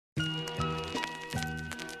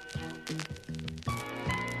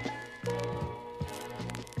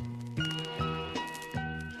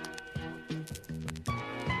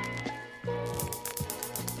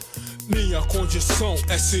minha condição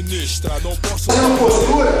é sinistra, não posso fazer uma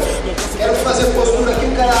postura, quero fazer postura aqui,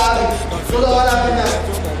 o cara abre, toda hora abre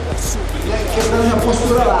quebrando minha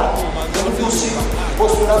postura lá. Eu não consigo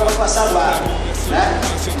posturar para passar lá, né?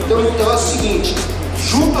 Então é o seguinte,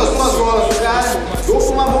 junto as duas golas do cara, dou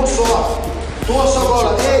com uma mão só, torço a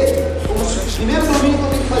gola dele, como se, primeiro domínio que eu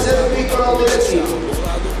tenho que fazer é do peitoral dele aqui.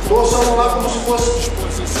 Torço a mão lá como se fosse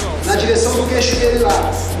na direção do queixo dele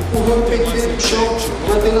lá, empurrando o peito dele pro chão,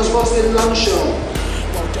 mantendo as costas dele lá no chão.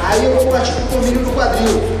 Aí eu vou praticar o domínio no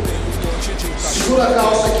quadril. Seguro a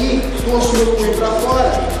calça aqui, torço meu punho para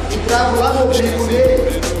fora e travo lá no oblíquo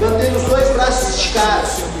dele, mantendo os dois braços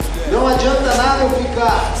esticados. Não adianta nada eu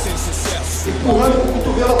ficar empurrando com o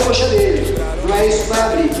cotovelo a coxa dele. Não é isso que vai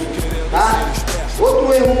abrir, tá?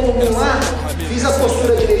 Outro erro comum lá, fiz a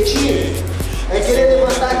postura direitinho, é querer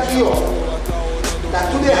levantar aqui, ó. Tá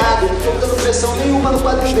tudo errado, não estou dando pressão nenhuma no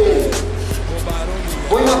quadril dele.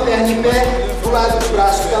 Põe uma perna em pé, do lado do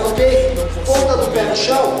braço que está no peito, ponta do pé no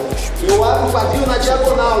chão, eu abro o quadril na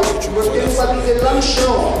diagonal, eu tenho o quadril dele lá no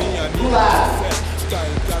chão, ó, do lado.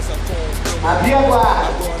 Abri a guarda,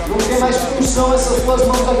 não tem mais função essas duas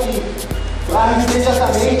mãos aqui. Largo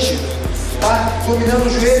imediatamente, tá? Dominando o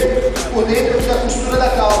joelho por dentro da costura da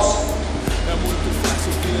calça.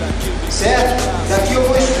 Certo? Daqui eu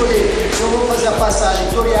vou escolher se eu vou fazer a passagem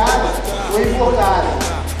toreada ou emborcada.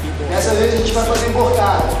 Dessa vez a gente vai fazer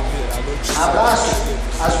emborcada. Abraço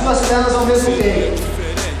as duas pernas ao mesmo tempo.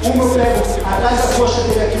 Uma eu pego atrás da coxa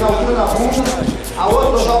dele aqui na altura da bunda, a outra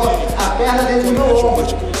eu jogo a perna dentro do meu ombro.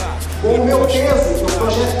 Com o meu peso, eu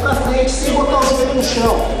projeto para frente sem botar o joelho no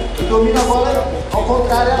chão. Eu domino a bola ao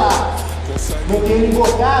contrário lá. Mantendo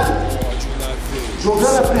emborcado,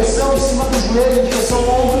 jogando a pressão em cima do joelho em direção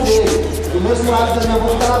ao ombro dele. Do mesmo lado da minha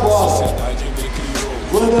mão está na bola.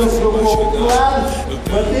 Vou andando pro meu corpo do lado,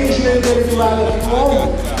 mantenho o joelho dele do lado aqui do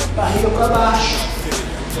ombro, barriga para baixo.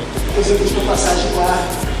 Depois eu puxo a passagem lá.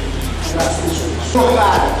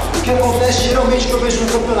 Trocada. O que acontece geralmente que eu vejo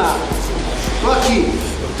no campeonato. Estou aqui.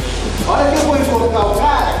 A hora que eu vou enfocar o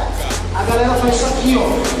cara, a galera faz isso aqui,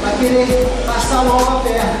 ó, vai querer passar logo a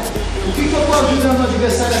perna. O que eu estou ajudando o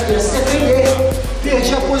adversário aqui? A se defender.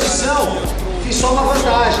 Perdi a posição, fiz só uma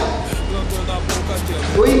vantagem.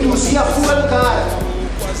 Eu induzi a fuga do cara.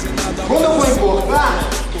 Quando eu vou emborcar,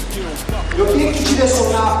 eu tenho que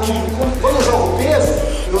direcionar, quando eu jogo o peso,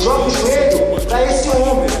 eu jogo o joelho para esse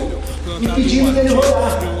ombro, impedindo dele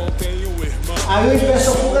rodar. Aí eu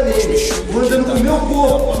impeço a fuga dele, vou andando com o meu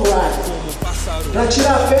corpo pro lado. Para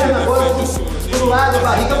tirar a perna agora pro lado,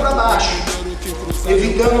 barriga para baixo,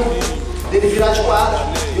 evitando dele virar de quadra,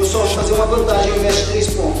 eu só vou fazer uma vantagem ao invés de 3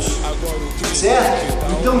 pontos. Certo?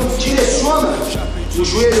 Então direciona o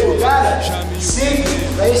joelho do cara sempre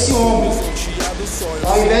para esse ombro,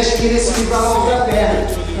 ao invés de querer se livrar na outra perna.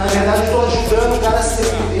 Na verdade eu estou ajudando o cara a se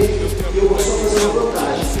defender e eu vou só fazer uma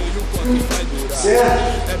vantagem.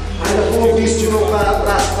 Certo? Ainda como eu visto de meu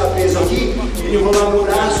braço para peso aqui, ele enrolar meu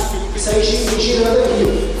braço e sair girando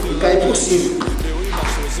aqui e cair por cima.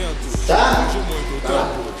 Tá?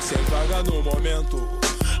 Tá. Sem vaga no momento,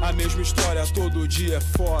 a mesma história todo dia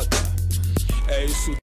é foda. É isso.